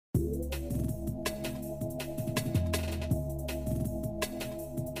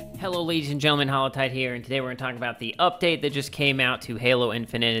Hello ladies and gentlemen, Hollowtide here, and today we're going to talk about the update that just came out to Halo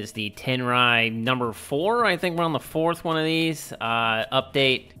Infinite. Is the Tenrai number 4, I think we're on the 4th one of these,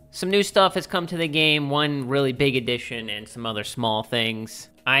 update. Some new stuff has come to the game, one really big addition, and some other small things.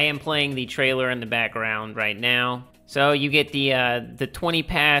 I am playing the trailer in the background right now. So you get the 20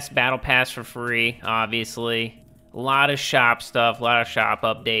 pass, battle pass for free, obviously. A lot of shop stuff, a lot of shop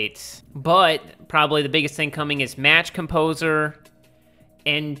updates. But probably the biggest thing coming is Match Composer,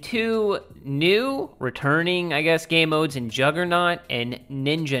 and 2 new, returning, I guess, game modes in Juggernaut and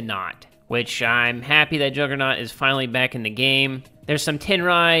Ninja Knot, which I'm happy that Juggernaut is finally back in the game. There's some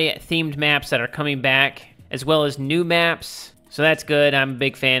Tenrai themed maps that are coming back, as well as new maps, so that's good. I'm a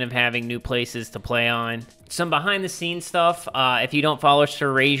big fan of having new places to play on. Some behind-the-scenes stuff. If you don't follow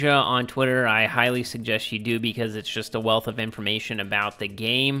Surasia on Twitter, I highly suggest you do, because it's just a wealth of information about the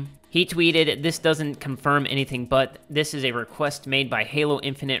game. He tweeted, "This doesn't confirm anything, but this is a request made by Halo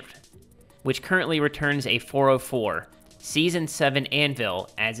Infinite, which currently returns a 404. Season 7 Anvil,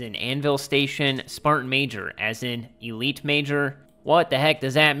 as in Anvil Station, Spartan Major, as in Elite Major." What the heck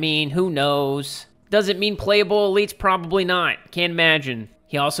does that mean? Who knows? Does it mean playable elites? Probably not. Can't imagine.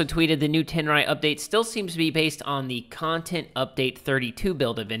 He also tweeted the new Tenrai update still seems to be based on the Content Update 32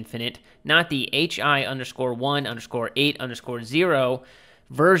 build of Infinite, not the HI_1_8_0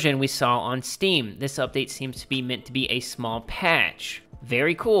 version we saw on Steam. This update seems to be meant to be a small patch.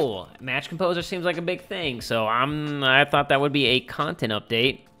 Very cool. Match Composer seems like a big thing, so I thought that would be a content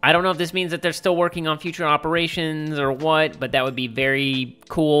update. I don't know if this means that they're still working on future operations or what, but that would be very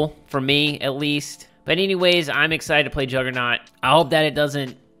cool for me, at least. But anyways, I'm excited to play Juggernaut. I hope that it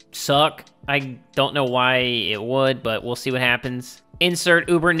doesn't suck. I don't know why it would, but we'll see what happens. Insert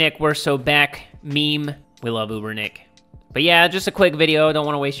Uber Nick, we're so back meme. We love Uber Nick. But yeah, just a quick video. Don't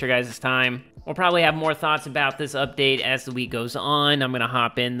want to waste your guys' time. We'll probably have more thoughts about this update as the week goes on. I'm going to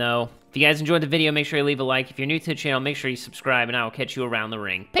hop in, though. If you guys enjoyed the video, make sure you leave a like. If you're new to the channel, make sure you subscribe, and I will catch you around the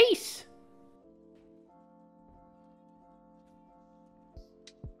ring. Peace!